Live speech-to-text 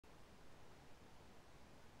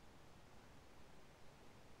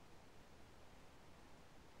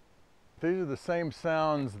These are the same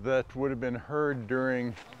sounds that would have been heard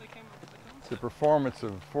during the performance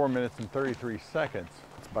of 4 minutes and 33 seconds.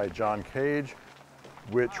 It's by John Cage,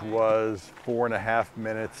 which was 4.5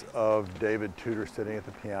 minutes of David Tudor sitting at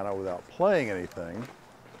the piano without playing anything.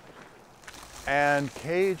 And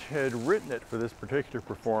Cage had written it for this particular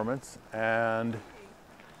performance and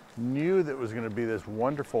knew that it was going to be this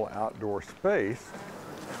wonderful outdoor space.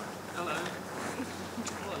 Hello.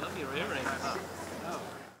 Oh, I love your earrings. Oh.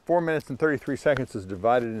 4 minutes and 33 seconds is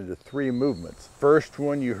divided into 3 movements. First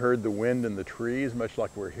one, you heard the wind in the trees, much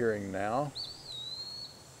like we're hearing now.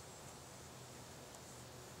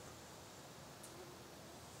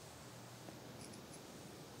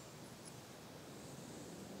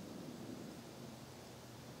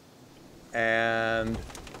 And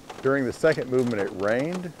during the second movement, it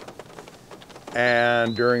rained.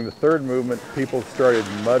 And during the third movement, people started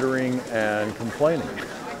muttering and complaining.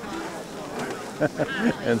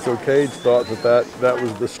 And so Cage thought that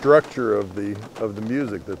was the structure of the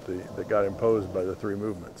music that got imposed by the 3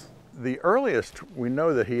 movements. The earliest we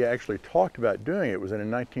know that he actually talked about doing it was in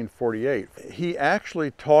 1948. He actually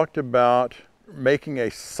talked about making a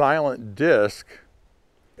silent disc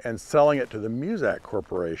and selling it to the Muzak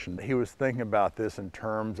Corporation. He was thinking about this in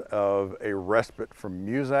terms of a respite from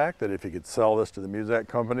Muzak, that if he could sell this to the Muzak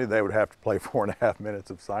company, they would have to play 4.5 minutes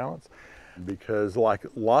of silence. Because like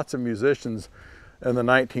lots of musicians in the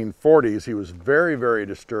 1940s, he was very, very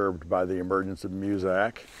disturbed by the emergence of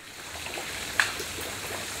Muzak.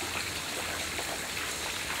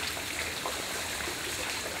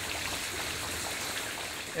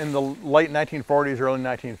 In the late 1940s, early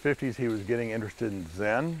 1950s, he was getting interested in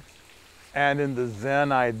Zen. And in the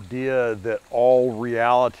Zen idea that all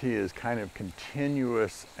reality is kind of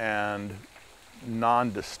continuous and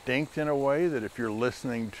non-distinct in a way, that if you're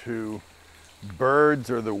listening to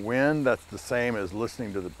birds or the wind, that's the same as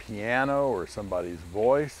listening to the piano or somebody's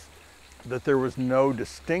voice. That there was no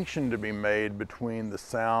distinction to be made between the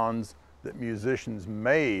sounds that musicians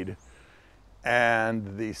made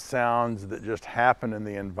and the sounds that just happen in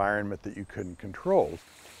the environment that you couldn't control.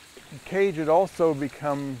 Cage had also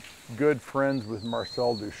become good friends with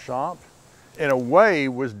Marcel Duchamp. In a way,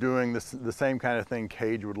 was doing the same kind of thing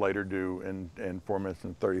Cage would later do in 4 minutes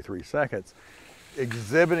and 33 seconds,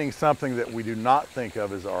 exhibiting something that we do not think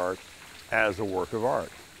of as art as a work of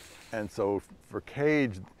art. And so for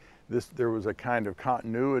Cage, there was a kind of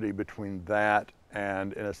continuity between that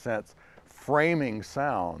and, in a sense, framing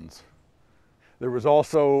sounds. There was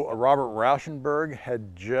also Robert Rauschenberg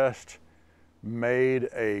had just made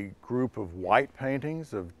a group of white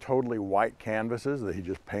paintings, of totally white canvases that he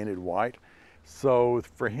just painted white. So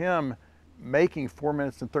for him, making 4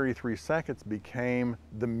 minutes and 33 seconds became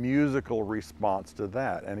the musical response to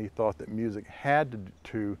that. And he thought that music had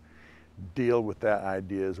to deal with that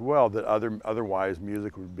idea as well, that otherwise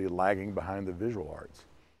music would be lagging behind the visual arts.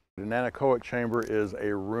 An anechoic chamber is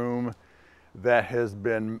a room that has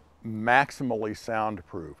been maximally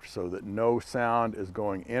soundproofed so that no sound is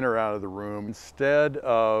going in or out of the room. Instead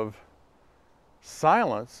of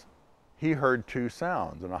silence, he heard 2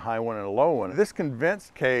 sounds, and a high one and a low one. This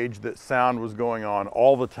convinced Cage that sound was going on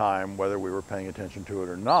all the time, whether we were paying attention to it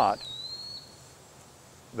or not.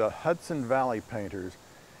 The Hudson Valley painters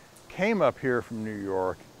came up here from New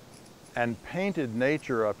York and painted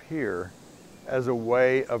nature up here as a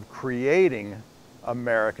way of creating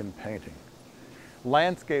American painting.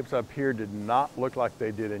 Landscapes up here did not look like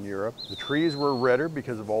they did in Europe. The trees were redder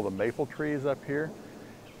because of all the maple trees up here.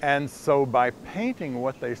 And so by painting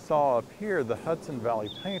what they saw up here, the Hudson Valley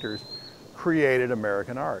painters created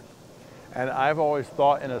American art. And I've always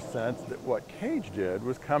thought, in a sense, that what Cage did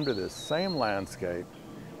was come to this same landscape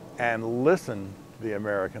and listen to the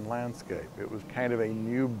American landscape. It was kind of a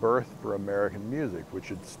new birth for American music, which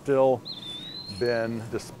had still been,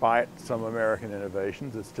 despite some American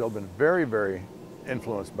innovations, it's still been very, very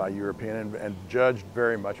influenced by European and judged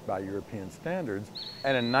very much by European standards.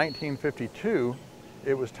 And in 1952,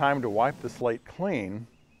 it was time to wipe the slate clean,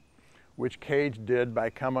 which Cage did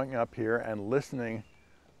by coming up here and listening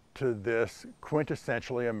to this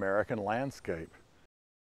quintessentially American landscape.